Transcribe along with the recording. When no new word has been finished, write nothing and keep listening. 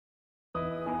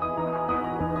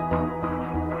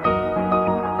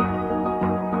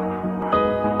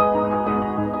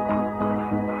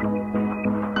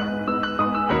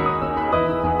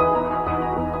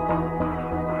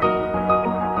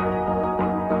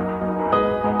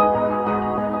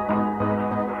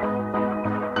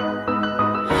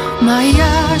毎夜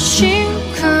真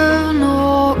空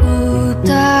の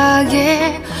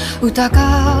宴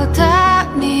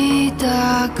Utakataに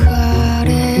抱か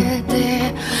れ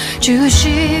て中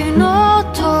止の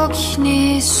時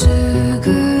にす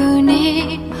ぐ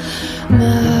に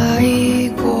迷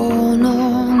子の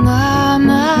ま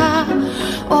ま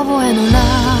覚えのな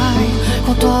い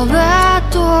言葉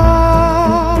と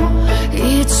偽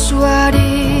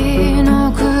り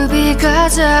の首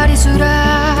飾りす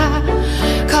ら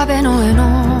壁の上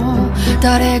の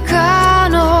誰か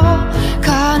の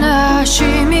悲し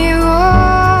みを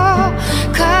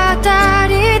語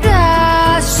り出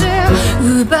す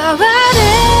奪われ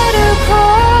るこ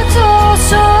と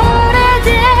それで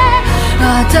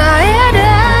与えら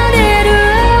れる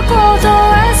こと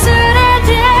忘れて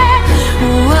終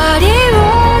わりを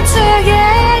告げ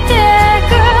て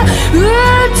く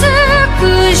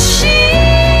美しい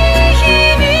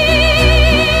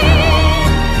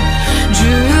10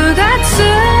月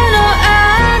の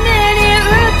雨に打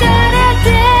たれて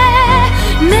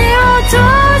目を閉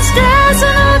じたそ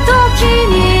の時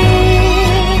に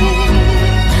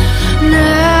何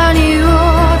を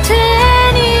手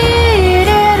に入れ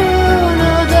るの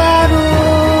だろ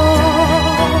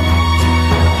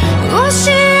う教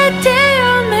えてよ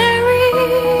メリ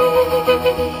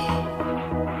ー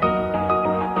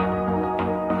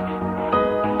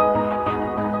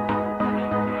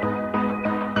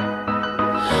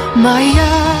マイヤ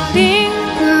リン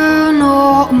グ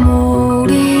の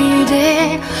森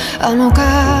であの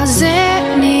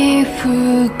風に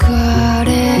吹か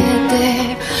れ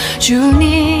て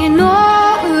12の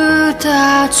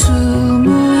歌紡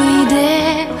い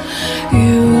で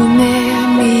夢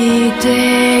見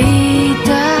ていた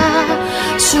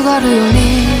すがるように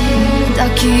抱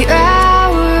き合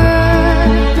う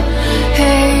平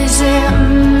然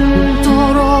と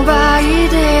ろばい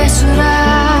ですら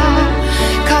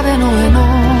壁の上の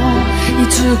い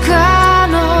つか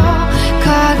の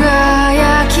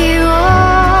輝きを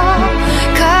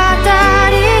語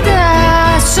り出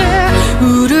す麗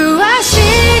し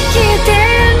き点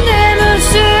で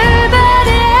結ばれ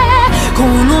こ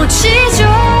の地上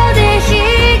で引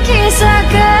き裂か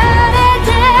れて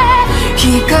光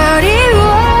を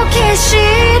消し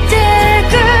て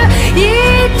く愛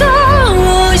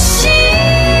おしい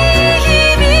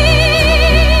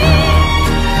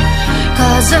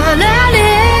飾られ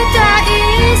た椅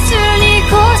子に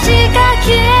腰掛け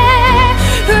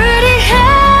振り払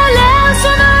うそ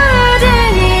の腕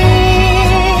に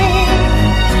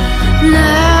何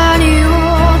を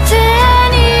手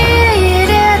に入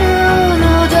れるの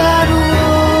だろ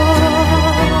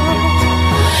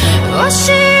う教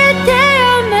えてよ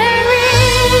メ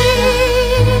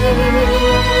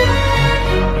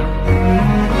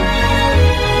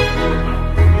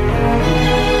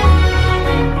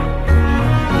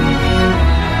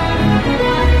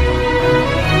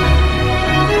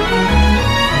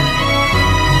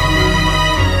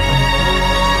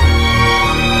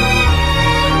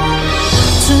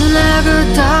つな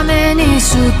ぐために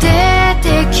捨て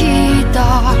てき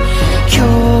た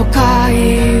境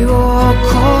界を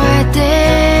越えて